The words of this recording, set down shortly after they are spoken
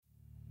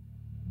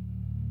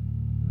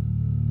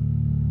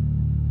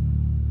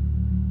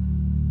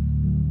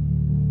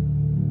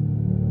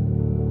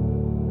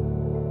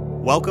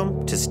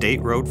Welcome to State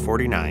Road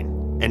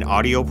 49, an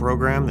audio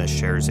program that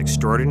shares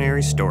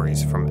extraordinary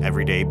stories from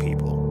everyday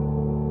people.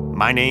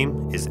 My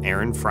name is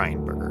Aaron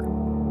Freinberger.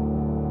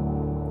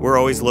 We're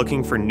always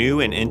looking for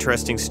new and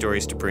interesting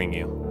stories to bring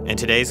you, and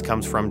today's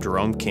comes from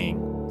Jerome King,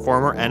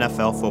 former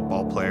NFL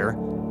football player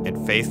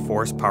and Faith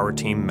Force Power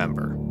Team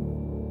member.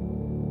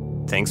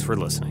 Thanks for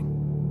listening.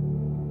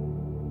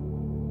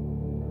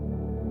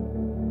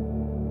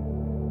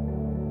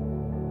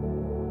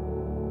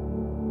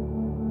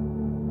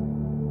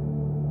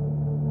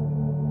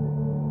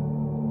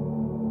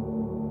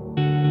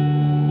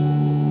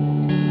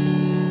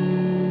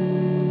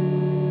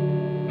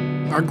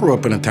 I grew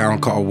up in a town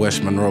called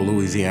West Monroe,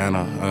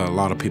 Louisiana. A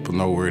lot of people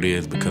know where it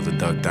is because of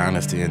Duck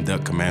Dynasty and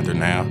Duck Commander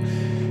now.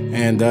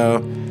 And,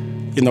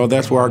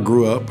 that's where I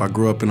grew up. I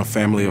grew up in a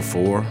family of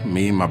four,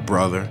 me, my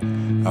brother,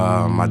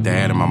 my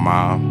dad, and my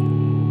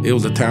mom. It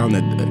was a town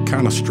that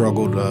kind of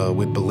struggled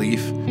with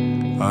belief.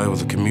 It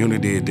was a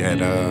community that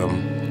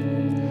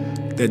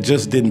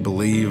just didn't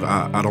believe,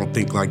 I don't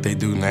think, like they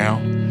do now.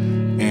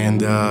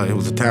 And it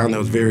was a town that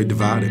was very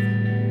divided.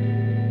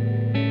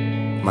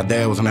 My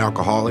dad was an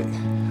alcoholic.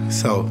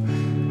 So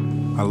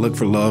I looked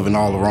for love in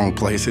all the wrong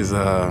places.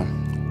 I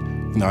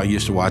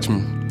used to watch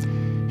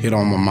him hit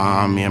on my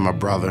mom, me and my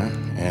brother,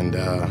 and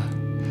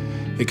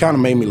it kind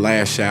of made me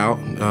lash out,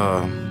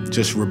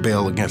 just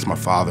rebel against my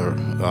father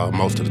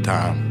most of the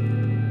time.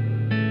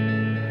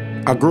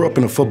 I grew up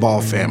in a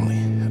football family.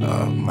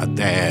 My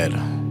dad,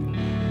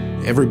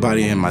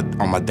 everybody on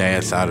my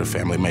dad's side of the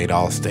family made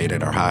All-State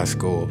at our high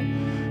school.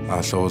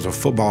 So it was a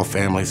football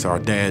family, so our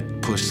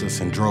dad pushed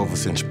us and drove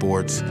us in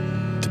sports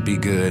to be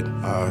good,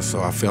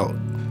 so I felt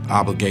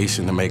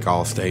obligation to make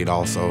All-State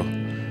also.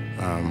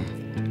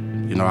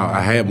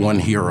 I had one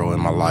hero in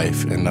my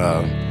life, and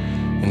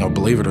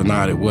believe it or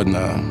not, it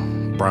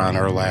wasn't Brian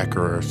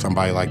Urlacher or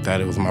somebody like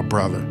that. It was my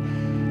brother,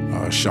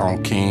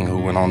 Sean King, who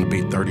went on to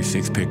be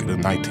 36th pick of the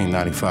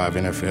 1995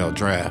 NFL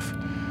draft.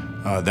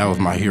 That was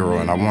my hero,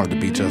 and I wanted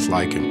to be just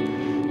like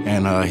him.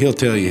 And he'll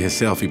tell you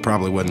himself he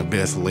probably wasn't the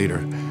best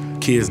leader.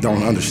 Kids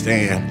don't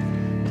understand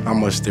how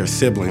much their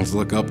siblings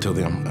look up to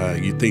them.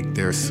 You think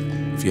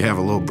if you have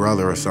a little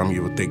brother or something,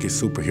 you would think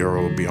his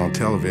superhero would be on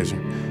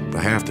television,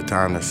 but half the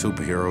time the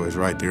superhero is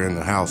right there in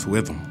the house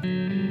with them.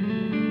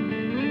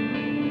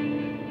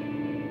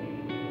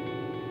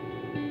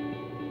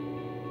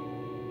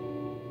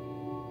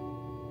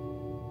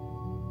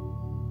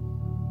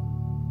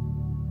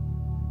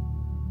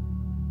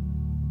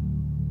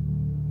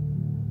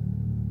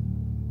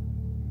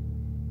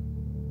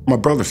 My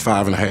brother's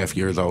 5.5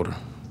 years older.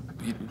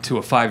 To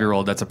a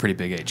 5-year-old, that's a pretty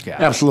big age gap.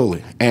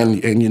 Absolutely.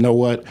 And you know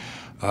what?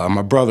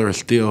 My brother is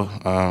still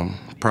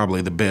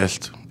probably the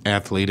best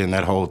athlete in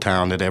that whole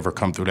town that ever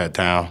come through that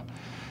town.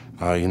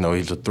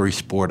 He's a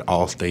 3-sport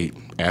All-State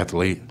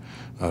athlete,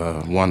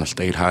 won a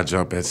state high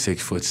jump at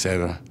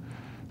 6'7",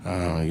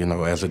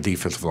 as a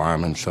defensive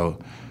lineman. So,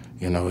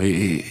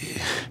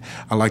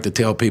 I like to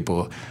tell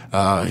people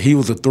he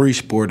was a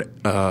 3-sport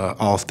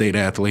All-State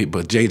athlete,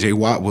 but J.J.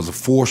 Watt was a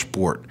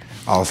 4-sport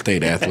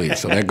All-State athlete.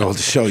 So that goes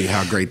to show you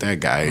how great that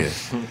guy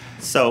is.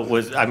 So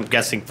I'm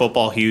guessing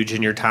football huge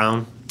in your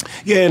town?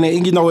 Yeah, and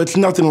it's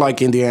nothing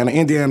like Indiana.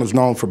 Indiana's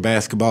known for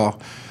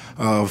basketball.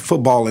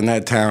 Football in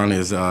that town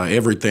is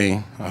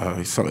everything.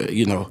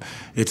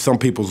 It's some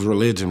people's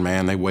religion,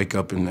 man. They wake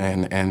up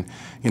and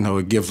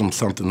it gives them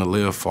something to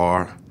live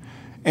for.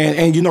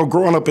 And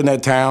growing up in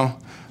that town,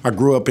 I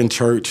grew up in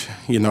church.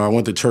 I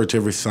went to church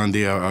every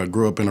Sunday. I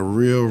grew up in a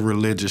real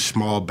religious,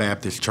 small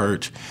Baptist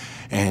church.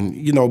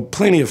 And,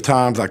 plenty of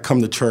times I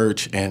come to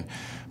church, and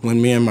when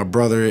me and my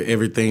brother,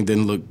 everything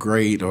didn't look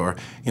great, or,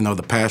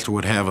 the pastor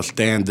would have us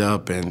stand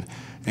up and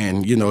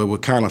it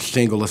would kind of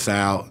single us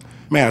out.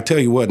 Man, I tell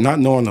you what, not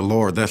knowing the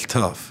Lord, that's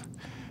tough.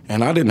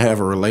 And I didn't have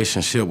a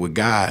relationship with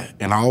God,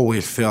 and I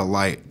always felt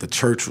like the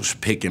church was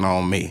picking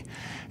on me.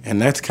 And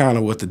that's kind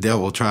of what the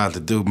devil tries to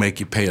do, make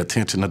you pay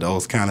attention to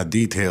those kind of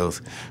details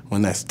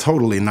when that's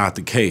totally not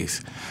the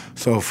case.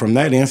 So from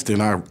that instant,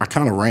 I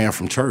kind of ran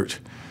from church.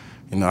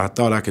 I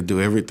thought I could do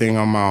everything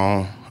on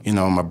my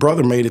own. My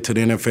brother made it to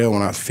the NFL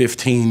when I was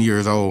 15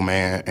 years old,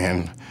 man,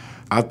 and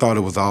I thought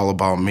it was all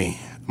about me.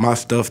 My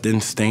stuff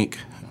didn't stink.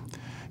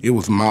 It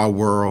was my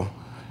world.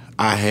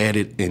 I had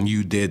it and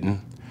you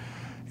didn't.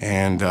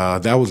 And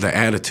that was the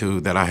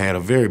attitude that I had, a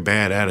very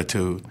bad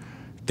attitude,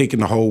 thinking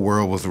the whole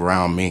world was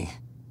around me.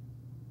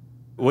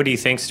 What do you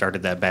think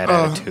started that bad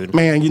attitude?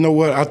 Man, you know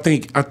what? I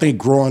think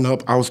growing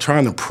up, I was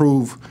trying to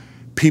prove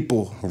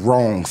people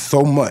wrong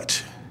so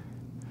much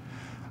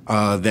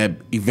that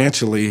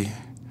eventually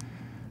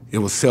it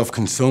was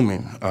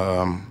self-consuming.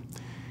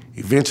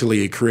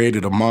 Eventually it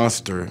created a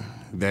monster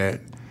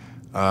that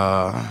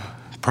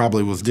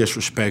probably was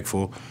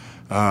disrespectful.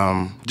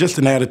 Just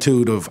an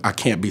attitude of, I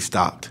can't be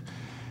stopped.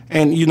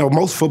 And,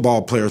 most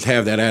football players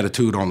have that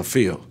attitude on the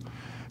field.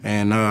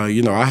 And,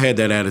 I had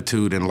that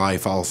attitude in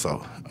life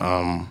also.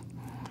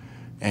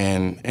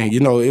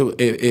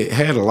 It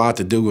had a lot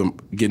to do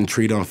with getting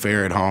treated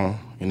unfair at home,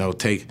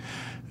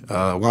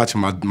 watching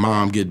my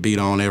mom get beat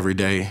on every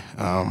day.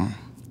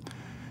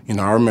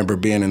 I remember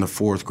being in the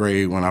 4th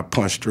grade when I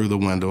punched through the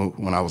window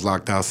when I was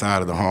locked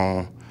outside of the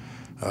home,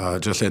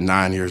 just at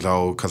 9 years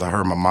old, because I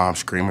heard my mom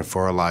screaming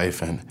for her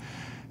life, and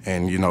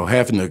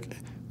having to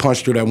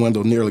punch through that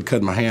window, nearly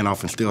cutting my hand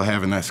off, and still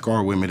having that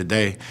scar with me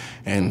today,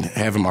 and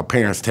having my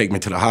parents take me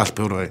to the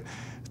hospital and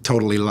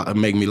totally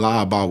make me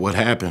lie about what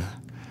happened.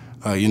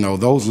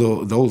 Those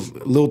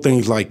little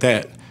things like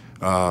that.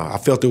 I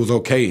felt it was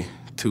okay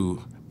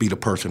to be the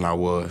person I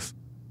was.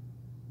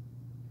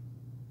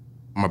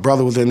 My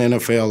brother was in the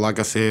NFL, like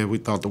I said. We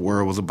thought the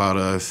world was about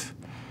us.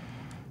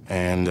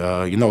 And,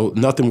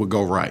 nothing would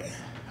go right.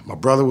 My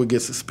brother would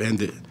get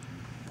suspended.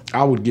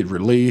 I would get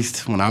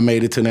released when I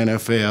made it to the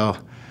NFL.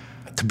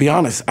 To be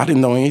honest, I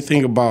didn't know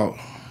anything about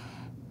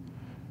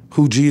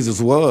who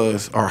Jesus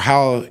was or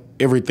how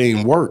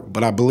everything worked,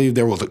 but I believe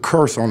there was a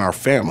curse on our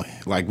family.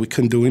 Like, we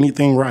couldn't do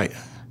anything right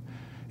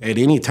at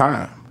any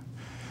time.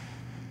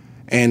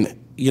 And,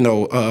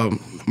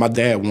 my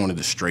dad wanted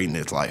to straighten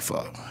his life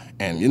up.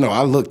 And,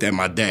 I looked at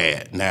my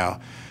dad. Now,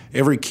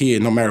 every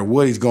kid, no matter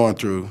what he's going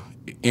through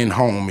in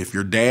home, if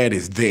your dad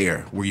is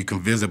there where you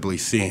can visibly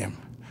see him,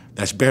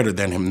 that's better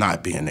than him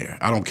not being there.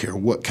 I don't care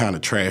what kind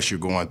of trash you're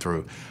going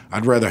through.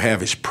 I'd rather have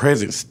his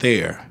presence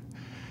there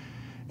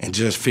and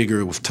just figure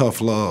it was tough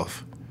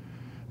love.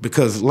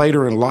 Because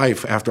later in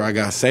life, after I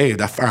got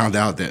saved, I found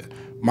out that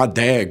my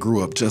dad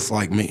grew up just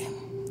like me.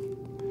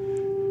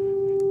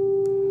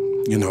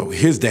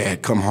 His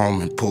dad come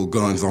home and pull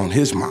guns on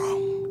his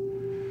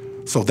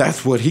mom. So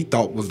that's what he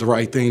thought was the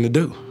right thing to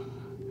do.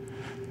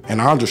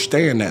 And I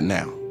understand that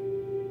now.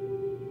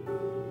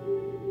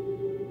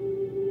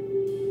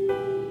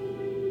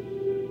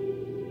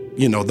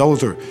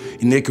 Those are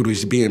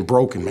iniquities being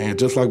broken, man.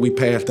 Just like we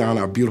pass down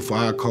our beautiful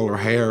eye color,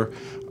 hair,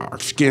 our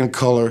skin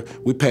color,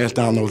 we pass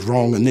down those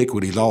wrong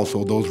iniquities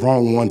also, those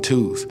wrong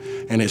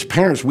 1-2s. And as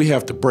parents, we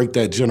have to break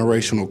that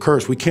generational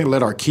curse. We can't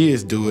let our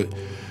kids do it.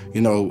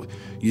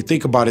 You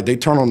think about it, they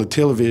turn on the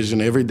television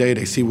every day,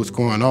 they see what's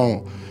going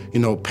on.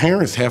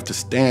 Parents have to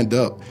stand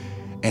up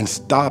and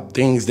stop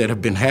things that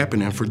have been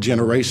happening for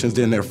generations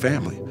in their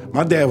family.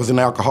 My dad was an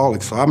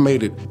alcoholic, so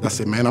I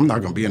said, man, I'm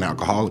not gonna be an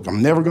alcoholic.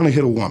 I'm never gonna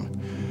hit a woman.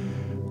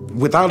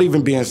 Without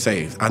even being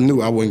saved, I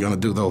knew I wasn't gonna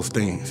do those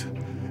things.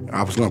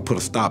 I was gonna put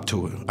a stop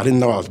to it. I didn't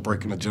know I was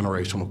breaking a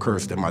generational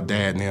curse that my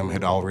dad and them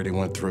had already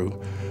went through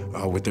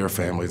with their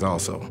families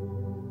also.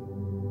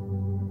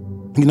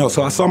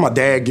 So I saw my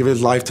dad give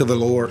his life to the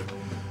Lord.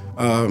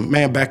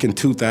 Back in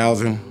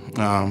 2000,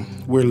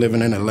 we're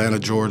living in Atlanta,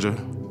 Georgia.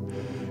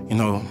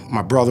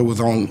 My brother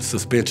was on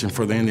suspension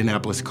for the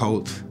Indianapolis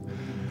Colts.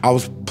 I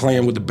was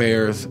playing with the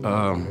Bears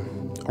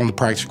on the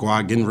practice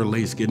squad, getting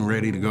released, getting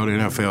ready to go to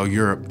NFL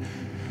Europe.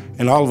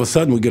 And all of a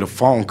sudden, we get a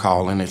phone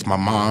call, and it's my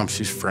mom.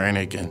 She's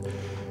frantic, and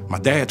my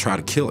dad tried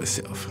to kill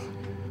himself.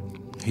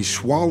 He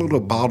swallowed a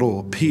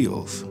bottle of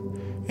pills,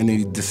 and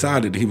he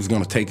decided he was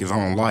going to take his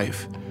own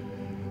life.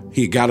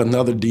 He got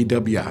another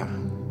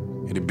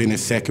DWI. It had been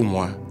his second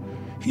one.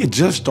 He had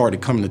just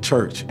started coming to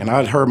church, and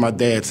I'd heard my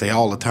dad say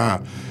all the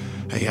time,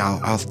 hey,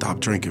 I'll stop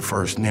drinking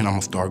first, and then I'm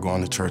going to start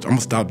going to church. I'm going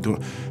to stop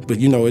doing. But,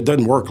 it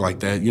doesn't work like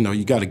that.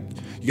 You got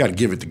to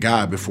give it to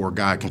God before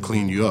God can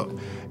clean you up.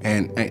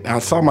 And I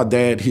saw my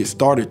dad, he had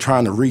started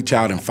trying to reach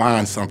out and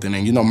find something.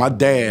 And, my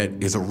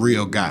dad is a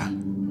real guy.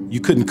 You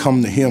couldn't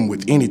come to him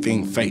with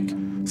anything fake.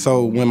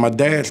 So when my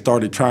dad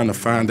started trying to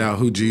find out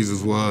who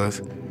Jesus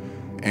was,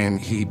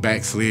 and he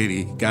backslid,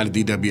 he got a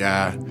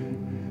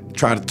DWI,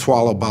 tried to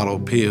swallow a bottle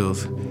of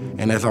pills.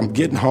 And as I'm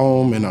getting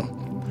home and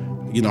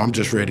I'm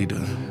just ready to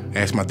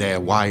ask my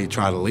dad why he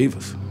tried to leave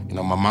us.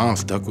 My mom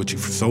stuck with you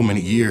for so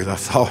many years. I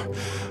saw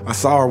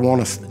her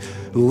want to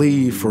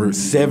leave for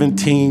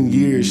 17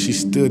 years. She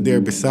stood there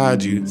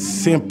beside you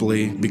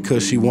simply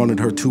because she wanted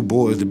her 2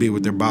 boys to be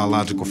with their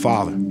biological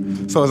father.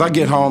 So as I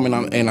get home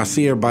and I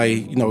see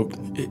everybody,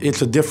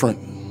 it's a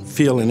different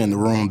feeling in the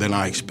room than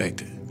I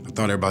expected. I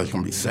thought everybody's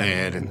gonna be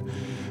sad,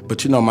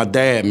 but my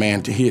dad,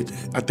 man,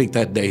 I think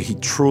that day he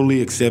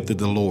truly accepted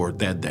the Lord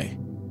that day.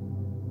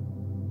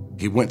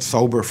 He went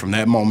sober from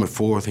that moment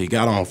forth. He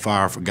got on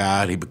fire for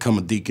God. He became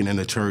a deacon in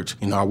the church.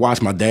 I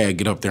watched my dad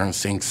get up there and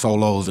sing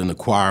solos in the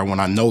choir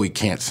when I know he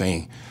can't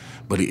sing.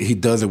 But he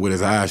does it with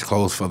his eyes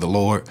closed for the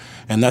Lord.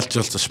 And that's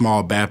just a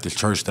small Baptist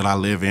church that I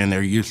live in.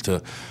 They're used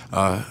to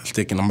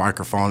sticking a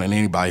microphone in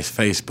anybody's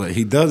face. But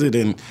he does it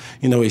and,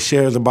 he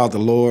shares about the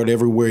Lord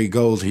everywhere he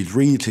goes. He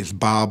reads his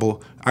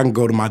Bible. I can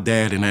go to my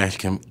dad and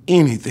ask him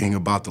anything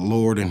about the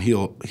Lord, and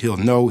he'll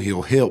know,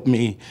 he'll help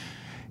me.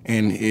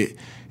 And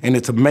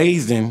it's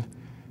amazing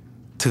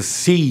to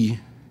see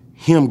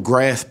him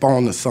grasp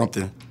onto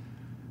something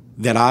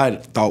that I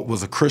thought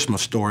was a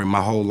Christmas story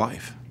my whole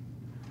life.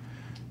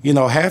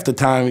 Half the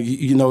time,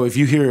 if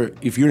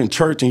you're in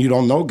church and you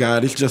don't know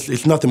God,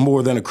 it's nothing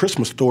more than a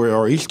Christmas story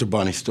or an Easter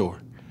bunny story.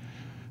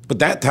 But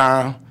that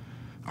time,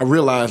 I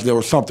realized there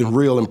was something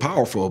real and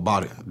powerful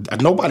about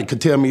it. Nobody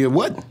could tell me it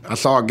wasn't. I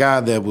saw a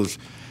guy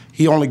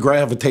he only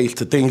gravitates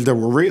to things that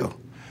were real.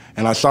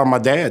 And I saw my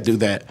dad do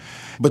that.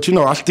 But,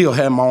 I still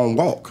had my own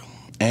walk.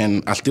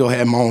 And I still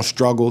had my own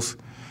struggles.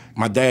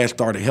 My dad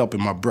started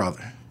helping my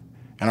brother.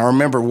 And I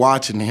remember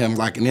watching him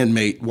like an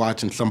inmate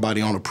watching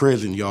somebody on a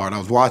prison yard. I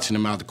was watching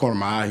him out the corner of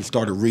my eye. He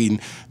started reading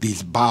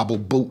these Bible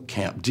boot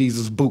camp,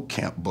 Jesus boot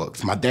camp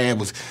books. My dad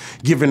was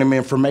giving him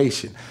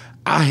information.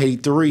 I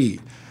hate to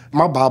read.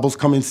 My Bibles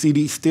come in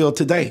CDs still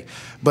today.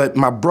 But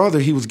my brother,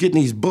 he was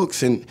getting these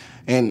books and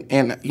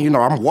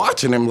I'm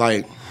watching him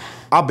like,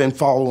 I've been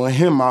following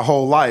him my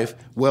whole life.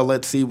 Well,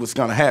 let's see what's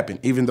gonna happen,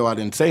 even though I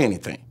didn't say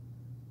anything.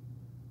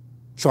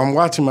 So I'm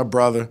watching my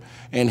brother,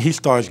 and he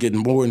starts getting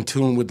more in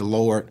tune with the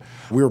Lord.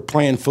 We were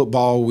playing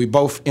football. We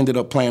both ended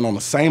up playing on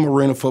the same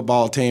arena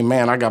football team.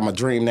 Man, I got my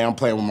dream now. I'm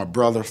playing with my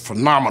brother,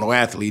 phenomenal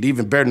athlete,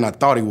 even better than I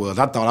thought he was.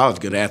 I thought I was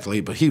a good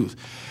athlete, but he was.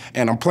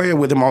 And I'm playing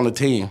with him on the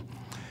team.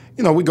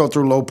 You know, we go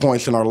through low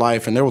points in our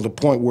life, and there was a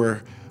point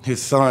where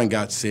his son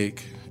got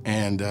sick,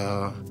 and,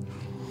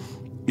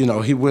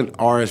 he went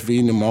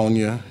RSV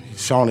pneumonia.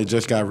 Sean had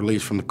just got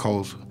released from the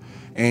coast.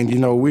 And,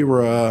 we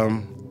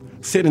were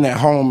sitting at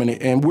home,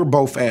 and we're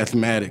both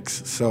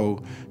asthmatics.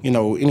 So,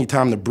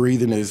 anytime the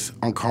breathing is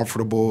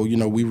uncomfortable,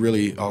 we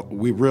really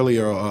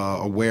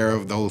are aware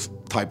of those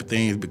type of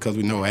things because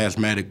we know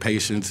asthmatic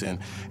patients and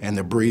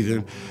the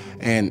breathing.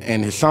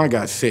 And his son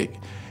got sick.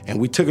 And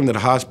we took him to the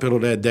hospital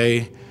that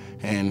day,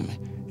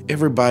 and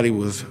everybody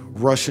was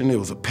rushing. It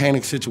was a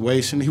panic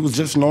situation. He was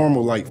just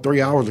normal like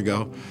 3 hours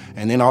ago.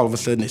 And then all of a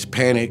sudden it's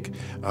panic.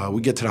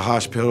 We get to the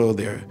hospital.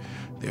 They're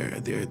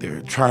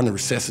trying to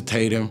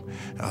resuscitate him.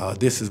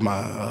 This is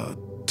my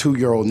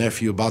 2-year-old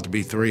nephew, about to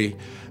be 3.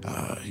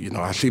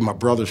 I see my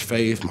brother's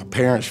face, my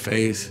parents'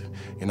 face.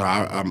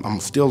 I'm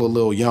still a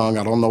little young.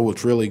 I don't know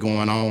what's really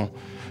going on.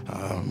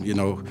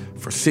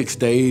 For 6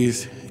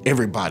 days,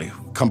 everybody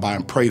come by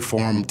and pray for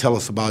him, tell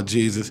us about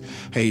Jesus.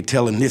 Hey,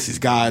 tell him this is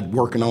God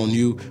working on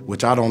you,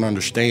 which I don't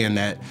understand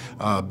that,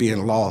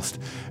 being lost.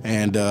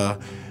 And,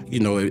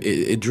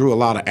 it drew a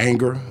lot of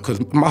anger because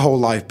my whole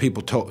life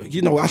people told,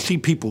 I see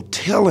people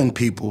telling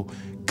people,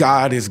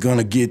 God is going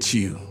to get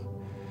you.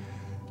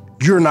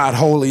 You're not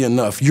holy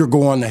enough. You're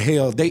going to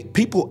hell.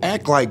 People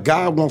act like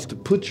God wants to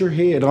put your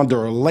head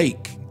under a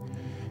lake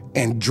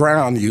and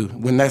drown you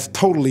when that's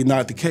totally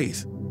not the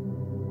case.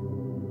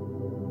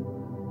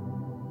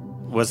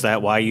 Was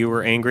that why you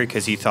were angry?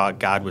 Because you thought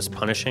God was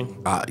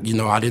punishing? I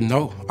didn't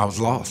know. I was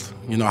lost.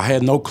 I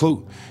had no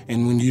clue.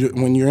 And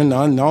when you're in the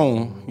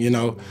unknown,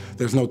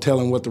 there's no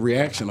telling what the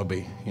reaction will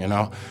be,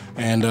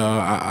 And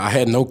I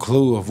had no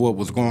clue of what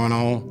was going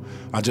on.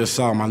 I just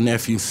saw my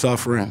nephew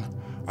suffering.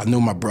 I knew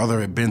my brother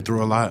had been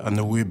through a lot. I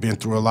knew we had been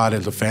through a lot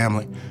as a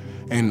family.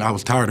 And I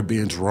was tired of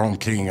being Jerome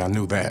King. I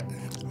knew that.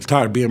 I was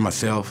tired of being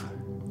myself.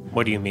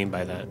 What do you mean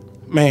by that?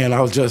 Man,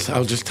 I was just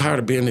tired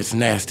of being this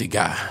nasty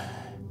guy.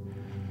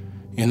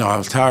 I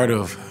was tired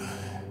of,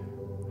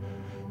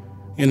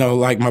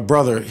 like my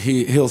brother,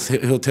 he'll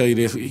tell you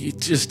this, you're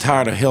just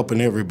tired of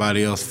helping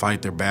everybody else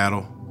fight their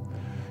battle.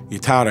 You're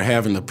tired of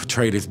having to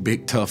portray this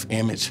big, tough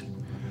image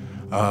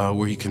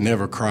where you can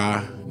never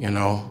cry,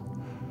 Man,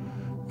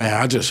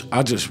 I just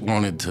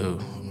wanted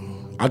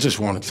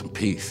some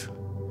peace.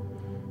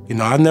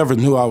 I never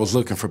knew I was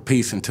looking for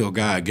peace until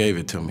God gave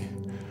it to me.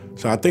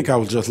 So I think I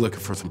was just looking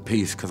for some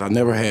peace because I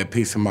never had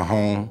peace in my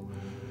home.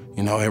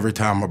 Every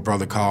time my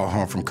brother called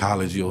home from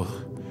college, you'll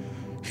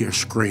hear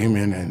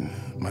screaming, and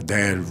my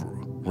dad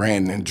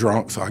ran and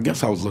drunk, so I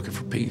guess I was looking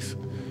for peace.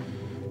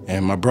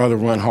 And my brother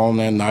went home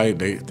that night.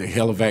 They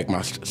helivac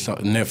my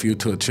nephew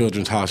to a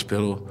children's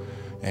hospital,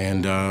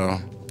 and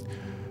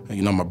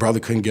my brother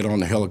couldn't get on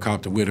the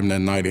helicopter with him that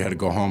night. He had to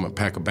go home and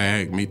pack a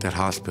bag, meet that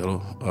hospital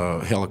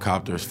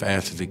helicopter as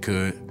fast as he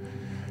could.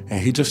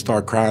 And he just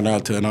started crying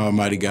out to an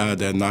almighty God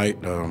that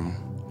night,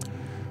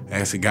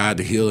 asking God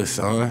to heal his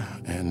son,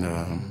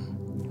 and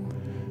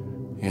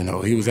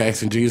he was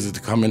asking Jesus to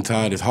come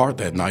inside his heart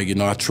that night.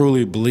 I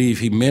truly believe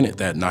he meant it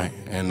that night.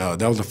 And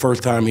that was the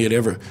first time he had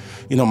ever,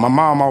 my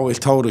mom always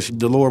told us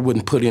the Lord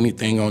wouldn't put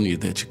anything on you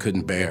that you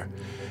couldn't bear.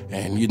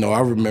 And, I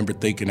remember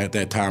thinking at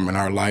that time in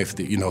our life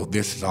that,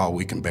 this is all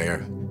we can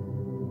bear.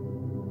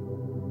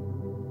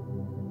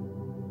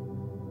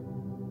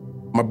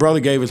 My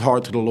brother gave his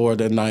heart to the Lord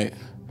that night.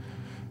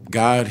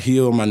 God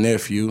healed my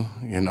nephew,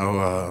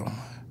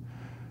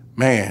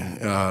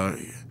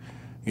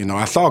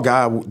 I saw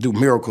God do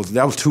miracles.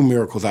 That was 2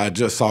 miracles I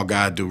just saw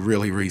God do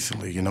really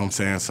recently. You know what I'm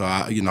saying? So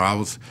I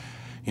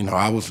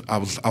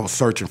was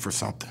searching for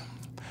something.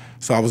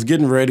 So I was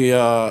getting ready.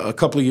 A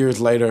couple of years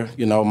later,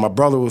 my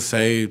brother was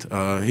saved.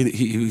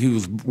 He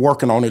was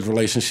working on his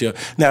relationship.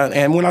 Now,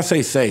 and when I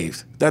say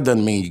saved, that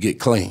doesn't mean you get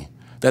clean.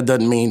 That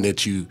doesn't mean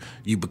that you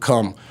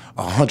become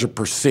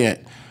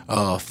 100%.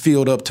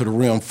 Filled up to the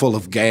rim full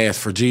of gas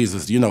for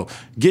Jesus.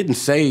 Getting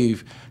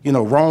saved,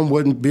 Rome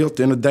wasn't built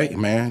in a day,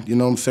 man. You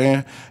know what I'm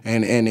saying?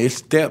 And it's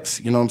steps,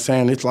 you know what I'm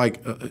saying? It's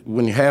like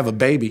when you have a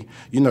baby,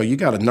 you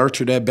got to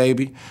nurture that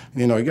baby.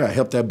 You got to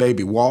help that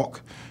baby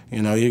walk.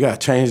 You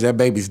got to change that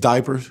baby's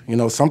diapers.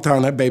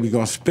 Sometimes that baby's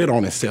going to spit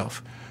on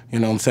itself. You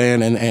know what I'm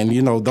saying?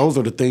 And those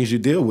are the things you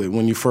deal with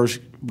when you first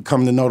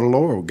come to know the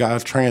Lord.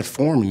 God's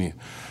transforming you.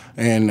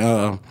 And,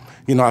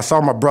 I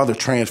saw my brother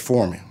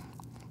transforming.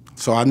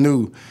 So I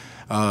knew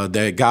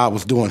that God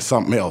was doing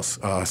something else.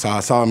 So I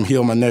saw him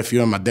heal my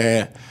nephew and my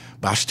dad,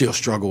 but I still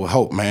struggle with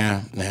hope,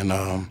 man.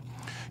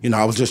 And,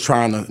 I was just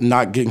trying to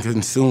not get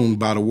consumed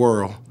by the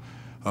world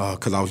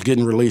because I was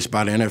getting released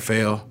by the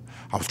NFL.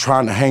 I was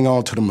trying to hang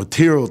on to the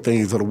material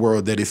things of the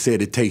world that it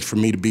said it takes for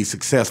me to be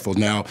successful.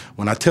 Now,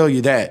 when I tell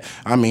you that,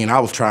 I mean I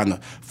was trying to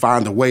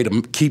find a way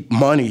to keep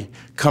money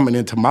coming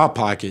into my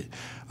pocket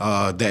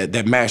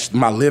that matched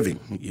my living.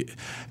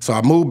 So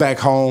I moved back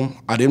home.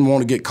 I didn't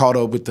want to get caught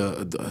up with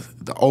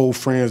the old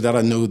friends that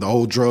I knew, the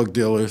old drug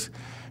dealers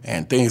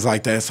and things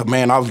like that. So,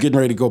 man, I was getting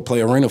ready to go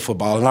play arena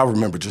football, and I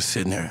remember just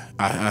sitting there.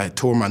 I had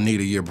tore my knee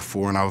the year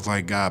before, and I was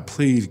like, God,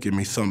 please give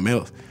me something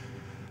else.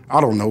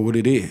 I don't know what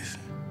it is.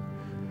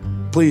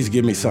 Please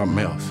give me something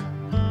else.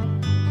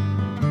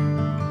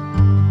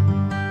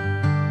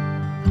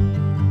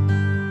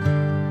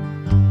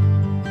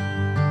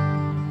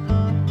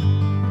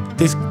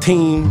 This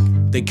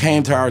team, they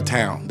came to our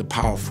town, the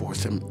Power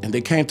Force, and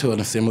they came to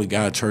an Assembly of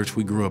God church.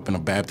 We grew up in a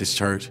Baptist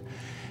church.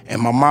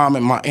 And my mom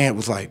and my aunt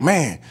was like,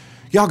 man,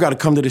 y'all got to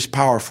come to this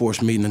Power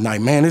Force meeting tonight.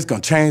 Man, it's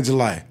going to change your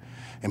life.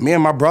 And me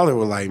and my brother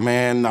were like,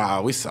 man,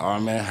 nah, we saw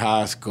him in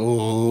high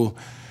school.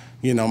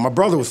 You know, my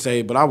brother was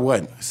saved, but I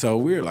wasn't. So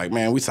we were like,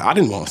 man, I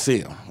didn't want to see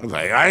him. I was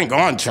like, I ain't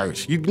going to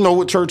church. You know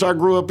what church I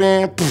grew up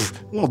in?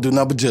 We don't do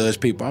nothing but judge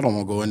people. I don't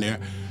want to go in there.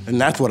 And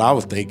that's what I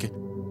was thinking.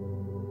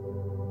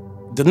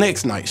 The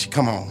next night, she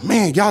come on,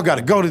 man, y'all got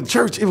to go to the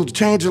church. It will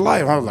change your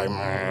life. I was like,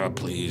 man,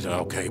 please,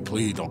 okay,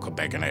 please don't come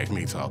back and ask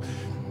me. So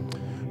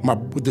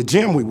the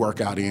gym we work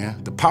out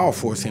in, the Power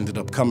Force ended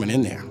up coming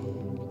in there.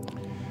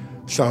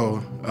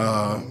 So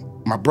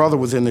my brother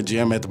was in the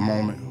gym at the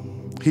moment.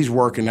 He's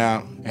working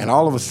out, and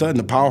all of a sudden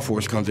the Power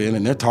Force comes in,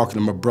 and they're talking to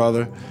my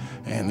brother,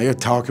 and they're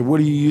talking, what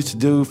do you used to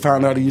do?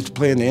 Found out he used to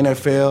play in the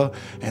NFL,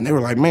 and they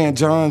were like, man,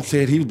 John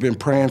said he's been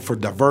praying for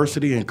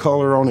diversity and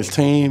color on his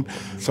team.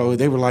 So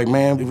they were like,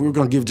 man, we're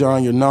going to give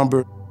John your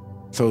number.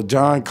 So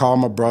John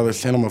called my brother,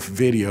 sent him a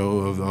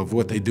video of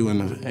what they do,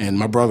 and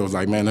my brother was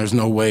like, man, there's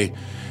no way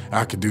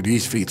I could do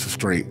these feats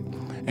straight.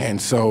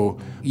 And so,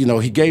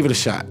 he gave it a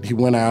shot. He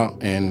went out,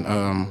 and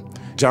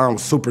John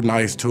was super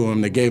nice to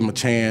him. They gave him a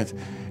chance.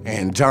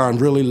 And John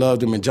really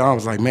loved him, and John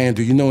was like, man,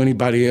 do you know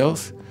anybody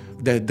else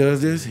that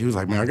does this? He was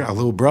like, man, I got a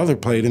little brother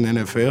played in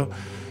the NFL.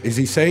 Is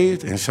he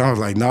saved? And Sean was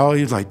like, no.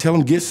 He was like, tell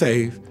him get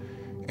saved,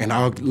 and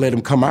I'll let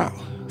him come out.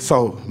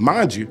 So,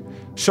 mind you,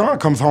 Sean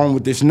comes home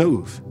with this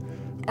news.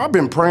 I've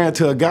been praying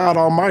to a God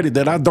Almighty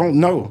that I don't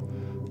know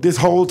this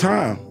whole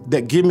time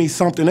that give me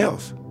something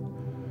else.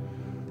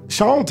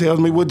 Sean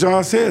tells me what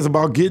John says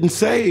about getting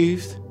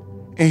saved,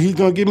 and he's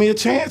gonna give me a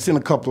chance in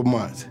a couple of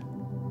months.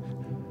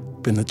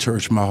 Been to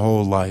church my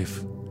whole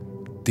life,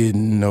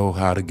 didn't know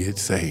how to get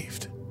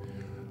saved.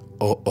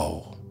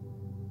 Uh-oh.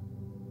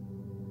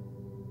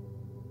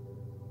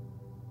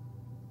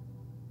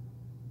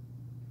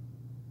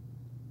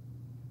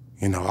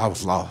 I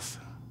was lost.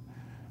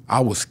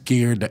 I was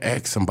scared to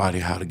ask somebody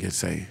how to get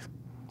saved.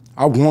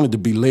 I wanted to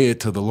be led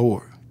to the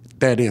Lord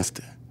that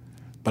instant,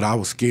 but I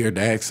was scared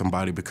to ask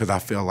somebody because I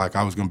felt like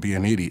I was gonna be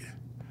an idiot.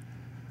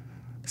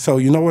 So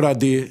you know what I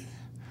did?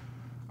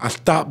 I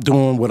stopped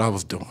doing what I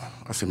was doing.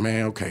 I said,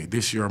 man, okay,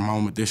 this is your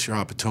moment, this is your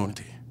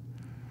opportunity.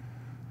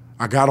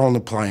 I got on the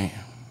plane,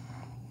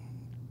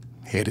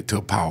 headed to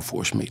a Power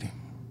Force meeting.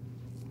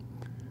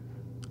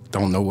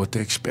 Don't know what to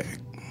expect.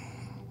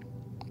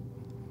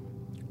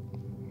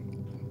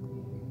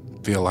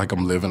 Feel like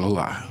I'm living a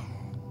lie.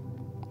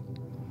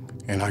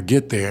 And I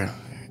get there,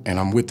 and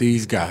I'm with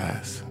these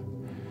guys,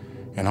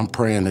 and I'm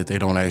praying that they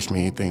don't ask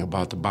me anything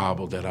about the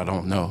Bible that I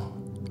don't know,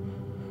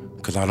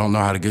 because I don't know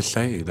how to get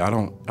saved. I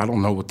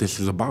don't know what this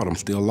is about. I'm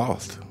still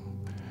lost.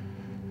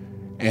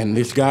 And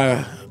this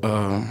guy,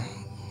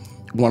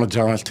 one of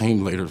John's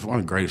team leaders, one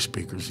of the greatest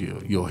speakers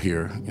you'll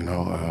hear,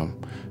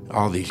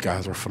 all these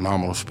guys are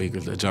phenomenal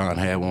speakers that John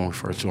had when we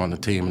first joined the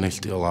team, and they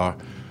still are.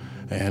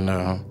 And,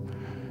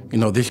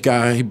 this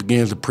guy, he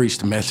begins to preach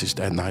the message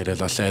that night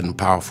as I sat in the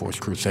Power Force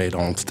Crusade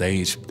on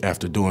stage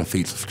after doing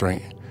feats of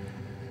strength.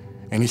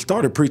 And he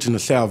started preaching the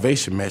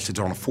salvation message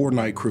on a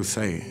 4-night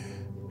crusade.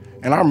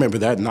 And I remember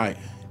that night,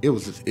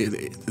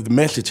 the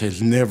message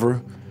has never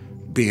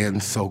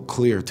been so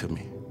clear to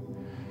me.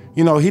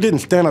 He didn't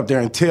stand up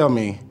there and tell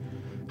me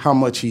how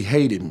much he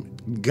hated me,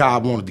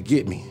 God wanted to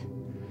get me.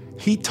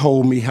 He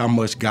told me how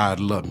much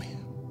God loved me.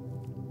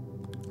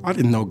 I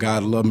didn't know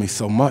God loved me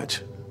so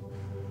much.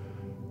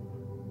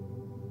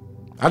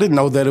 I didn't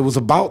know that it was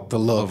about the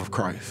love of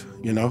Christ,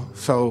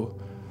 So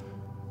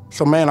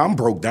man, I'm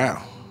broke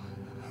down.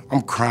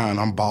 I'm crying,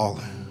 I'm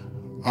bawling.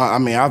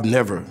 I've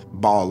never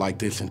bawled like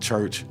this in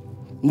church.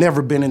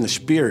 Never been in the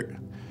spirit.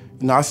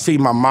 I see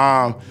my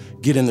mom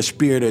get in the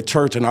spirit at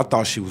church, and I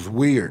thought she was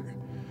weird.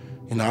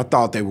 I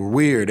thought they were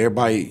weird.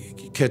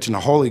 Everybody catching the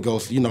Holy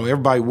Ghost.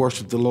 Everybody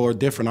worships the Lord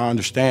different. I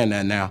understand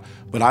that now.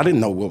 But I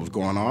didn't know what was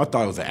going on. I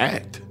thought it was an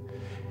act.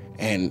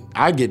 And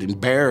I get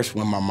embarrassed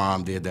when my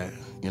mom did that,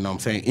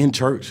 in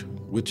church,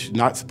 which you're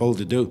not supposed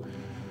to do.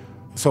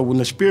 So when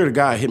the Spirit of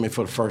God hit me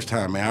for the first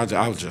time, man,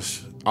 I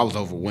was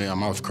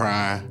overwhelmed. I was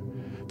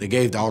crying. They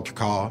gave the altar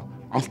call.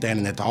 I'm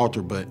standing at the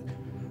altar, but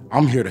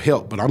I'm here to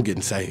help, but I'm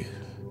getting saved.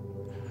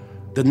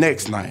 The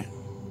next night,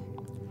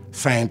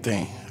 same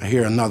thing. I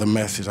hear another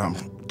message. I'm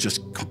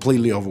just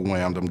completely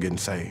overwhelmed. I'm getting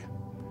saved.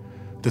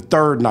 The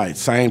third night,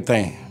 same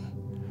thing.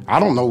 I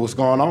don't know what's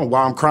going on,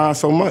 why I'm crying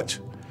so much.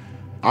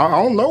 I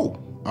don't know.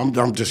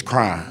 I'm just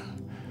crying.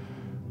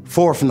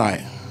 Fourth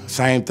night,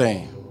 same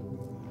thing.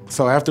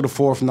 So after the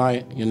fourth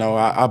night,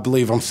 I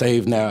believe I'm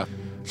saved now.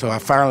 So I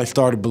finally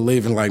started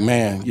believing, like,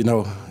 man,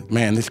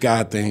 this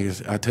God thing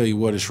is, I tell you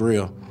what, it's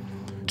real.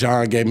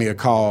 John gave me a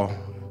call,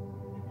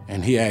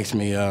 and he asked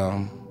me,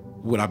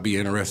 would I be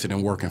interested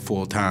in working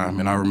full time?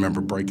 And I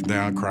remember breaking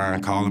down,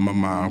 crying, calling my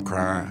mom,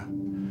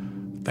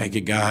 crying,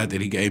 thanking God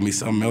that he gave me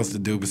something else to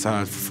do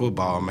besides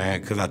football,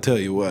 man. Because I tell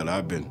you what,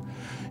 I've been,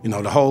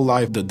 the whole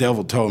life, the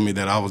devil told me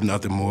that I was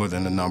nothing more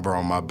than a number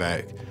on my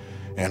back.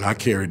 And I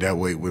carried that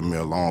weight with me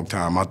a long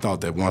time. I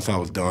thought that once I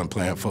was done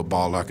playing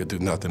football, I could do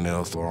nothing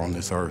else on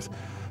this earth.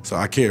 So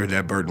I carried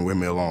that burden with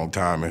me a long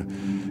time.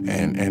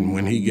 And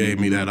when he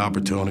gave me that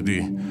opportunity,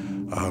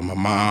 my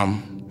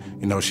mom,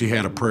 she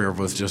had a prayer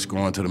of us just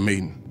going to the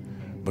meeting.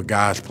 But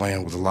God's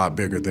plan was a lot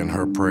bigger than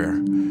her prayer.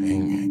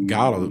 And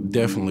God will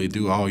definitely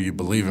do all you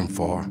believe him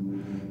for.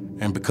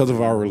 And because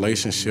of our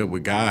relationship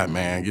with God,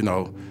 man,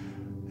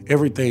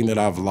 everything that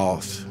I've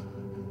lost,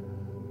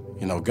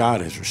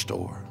 God has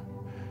restored.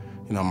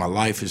 My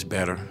life is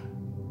better.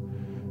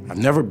 I've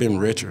never been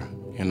richer,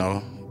 and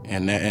I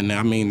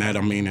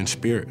mean in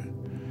spirit.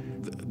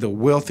 The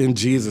wealth in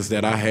Jesus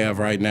that I have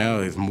right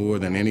now is more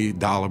than any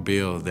dollar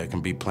bill that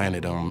can be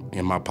planted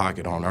in my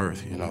pocket on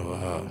earth.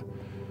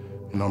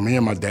 Me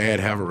and my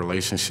dad have a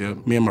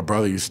relationship. Me and my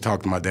brother used to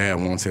talk to my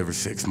dad once every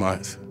 6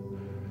 months.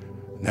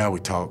 Now we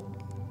talk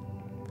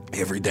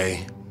every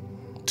day,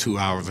 2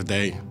 hours a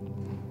day.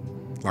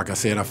 Like I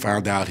said, I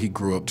found out he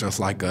grew up just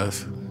like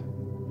us.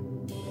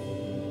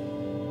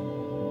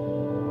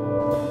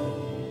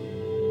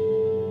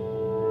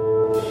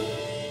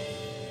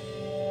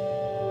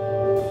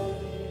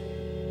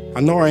 I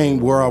know I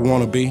ain't where I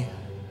want to be,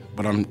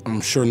 but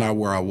I'm sure not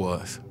where I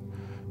was.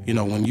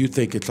 When you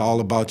think it's all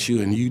about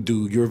you and you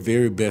do your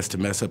very best to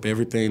mess up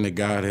everything that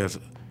God has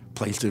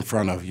placed in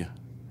front of you,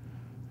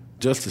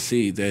 just to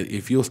see that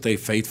if you'll stay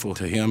faithful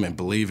to him and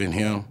believe in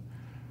him,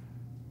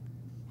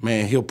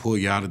 man, he'll pull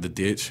you out of the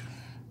ditch.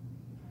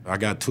 I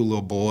got 2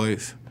 little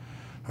boys.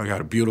 I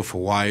got a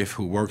beautiful wife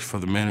who works for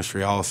the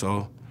ministry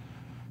also.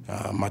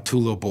 My 2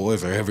 little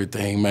boys are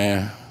everything,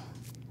 man.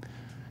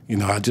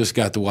 I just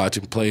got to watch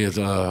him play his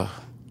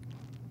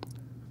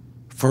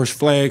first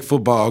flag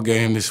football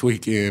game this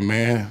weekend,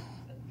 man.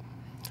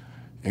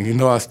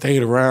 And, I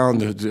stayed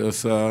around to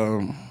just,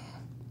 I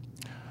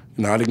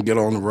didn't get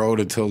on the road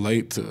until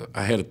late.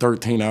 I had a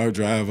 13-hour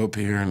drive up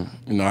here, and,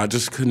 I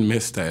just couldn't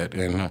miss that.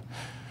 And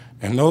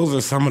those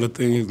are some of the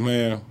things,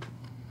 man,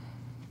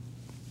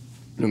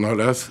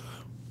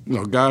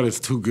 God is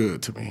too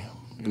good to me.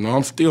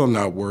 I'm still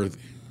not worthy.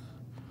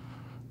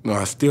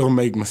 I still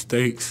make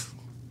mistakes.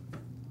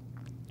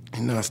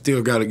 I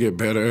still got to get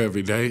better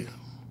every day.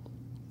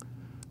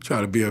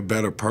 Try to be a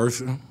better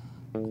person.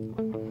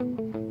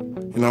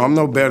 I'm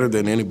no better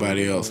than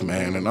anybody else,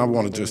 man, and I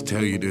want to just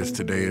tell you this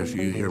today if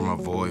you hear my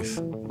voice.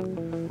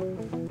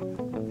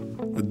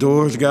 The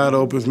doors God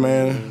opens,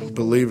 man,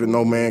 believe it,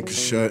 no man can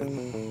shut.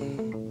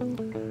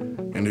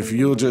 And if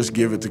you'll just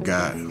give it to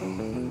God,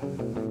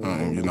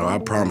 I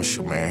promise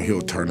you, man,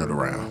 he'll turn it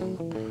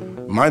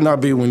around. Might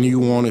not be when you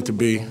want it to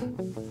be,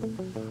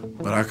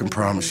 but I can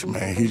promise you,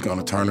 man, he's going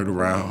to turn it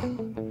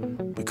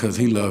around because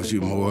he loves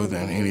you more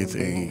than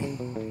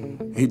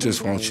anything. He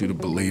just wants you to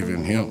believe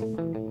in him.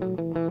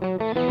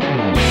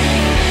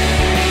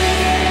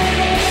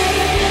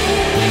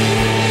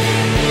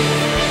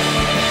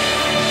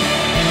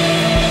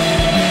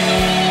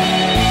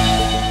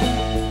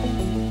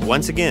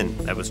 Once again,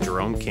 that was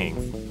Jerome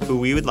King, who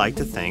we would like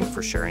to thank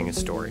for sharing his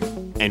story.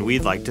 And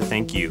we'd like to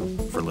thank you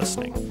for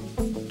listening.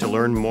 To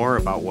learn more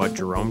about what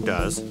Jerome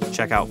does,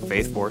 check out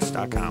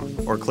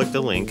faithforce.com or click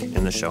the link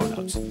in the show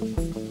notes.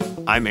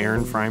 I'm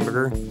Aaron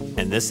Freinberger,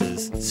 and this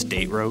is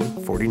State Road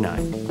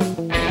 49.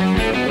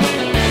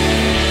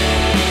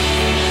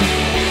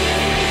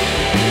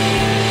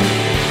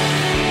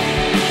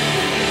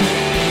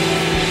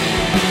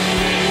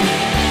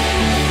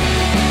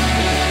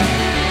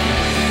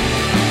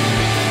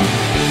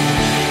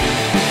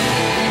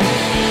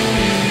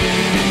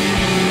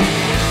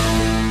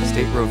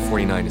 State Road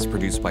 49 is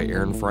produced by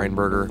Aaron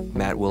Freinberger,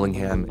 Matt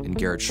Willingham, and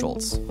Garrett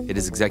Schultz. It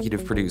is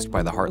executive produced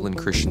by the Heartland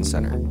Christian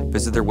Center.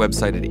 Visit their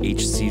website at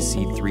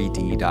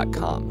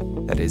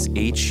hcc3d.com. That is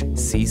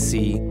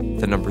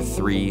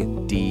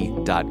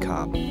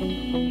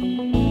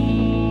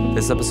hcc3d.com.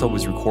 This episode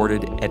was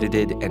recorded,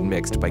 edited, and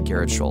mixed by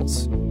Garrett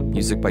Schultz.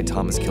 Music by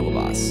Thomas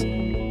Kilabas.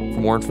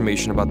 For more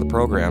information about the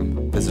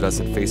program, visit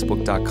us at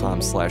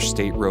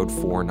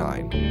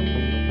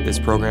facebook.com/stateroad49. This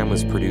program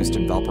was produced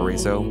in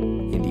Valparaiso,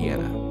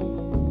 Indiana.